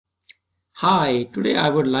Hi, today I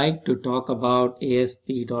would like to talk about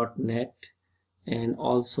ASP.NET and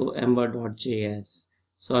also Ember.js.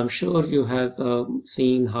 So I'm sure you have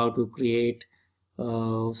seen how to create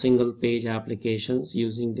single page applications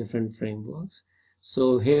using different frameworks.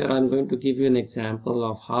 So here I'm going to give you an example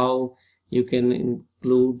of how you can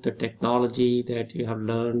include the technology that you have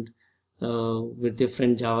learned with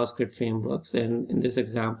different JavaScript frameworks. And in this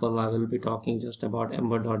example, I will be talking just about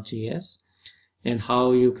Ember.js and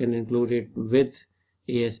how you can include it with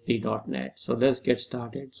ASP.NET. So let's get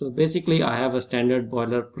started. So basically I have a standard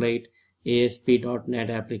boilerplate ASP.NET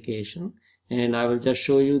application, and I will just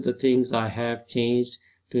show you the things I have changed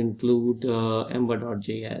to include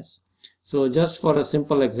Ember.js. So just for a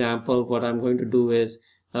simple example, what I'm going to do is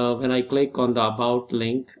when I click on the about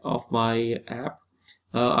link of my app,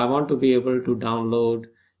 I want to be able to download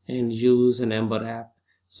and use an Ember app.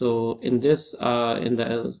 So in this, in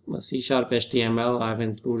the C# HTML, I've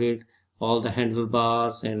included all the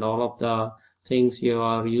handlebars and all of the things you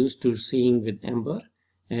are used to seeing with Ember.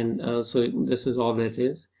 And so this is all it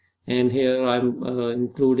is. And here I'm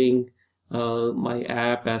including my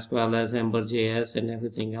app as well as Ember.js and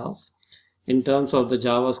everything else. In terms of the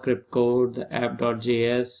JavaScript code, the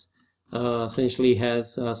app.js essentially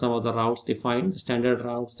has some of the routes defined, the standard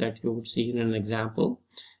routes that you would see in an example.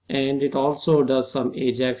 And it also does some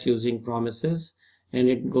Ajax using promises, and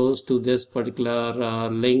it goes to this particular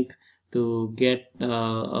link to get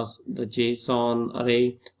the JSON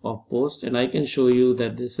array of posts. And I can show you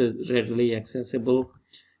that this is readily accessible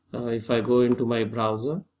if I go into my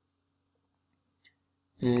browser,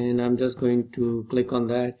 and I'm just going to click on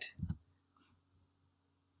that.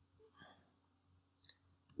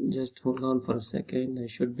 Just hold on for a second. I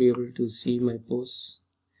should be able to see my posts.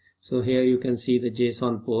 So here you can see the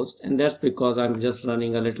JSON post, and that's because I'm just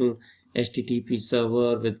running a little HTTP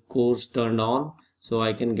server with cores turned on so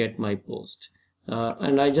I can get my post.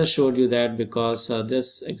 And I just showed you that because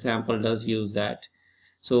this example does use that.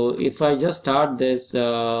 So if I just start this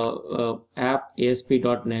app,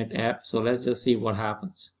 ASP.NET app, so let's just see what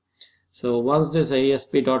happens. So once this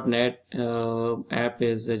ASP.NET app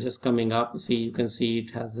is just coming up, you can see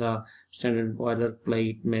it has the standard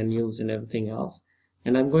boilerplate menus and everything else.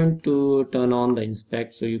 And I'm going to turn on the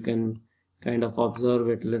inspect so you can kind of observe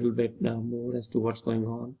it a little bit more as to what's going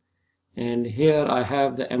on. And here I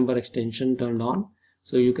have the Ember extension turned on.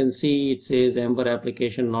 So you can see it says Ember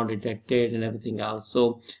application not detected and everything else.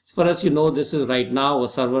 So as far as you know, this is right now a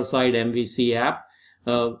server-side MVC app,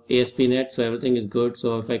 ASP.NET, so everything is good.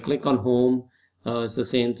 So if I click on home, it's the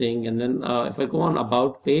same thing. And then if I go on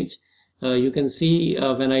about page, you can see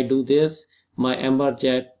when I do this, my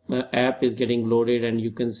Ember.js app is getting loaded, and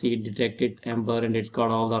you can see it detected Ember, and it's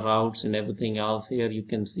got all the routes and everything else. Here you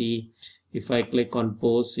can see if I click on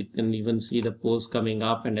posts, it can even see the post coming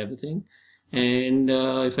up and everything. And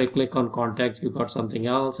if I click on contact, you got something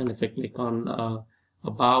else. And if I click on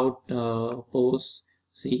about posts,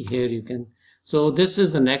 see here you can. So this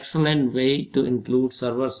is an excellent way to include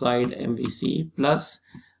server-side MVC. Plus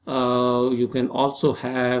you can also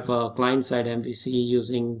have client-side MVC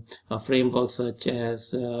using a framework such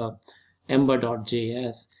as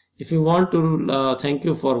Ember.js. If you want to, thank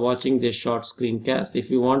you for watching this short screencast. If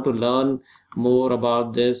you want to learn more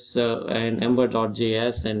about this and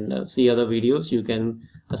Ember.js and see other videos, you can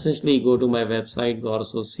essentially go to my website, Gaur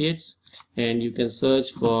Associates, and you can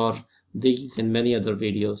search for these and many other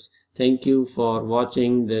videos. Thank you for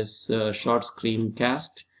watching this short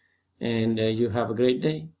screencast, and you have a great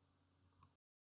day.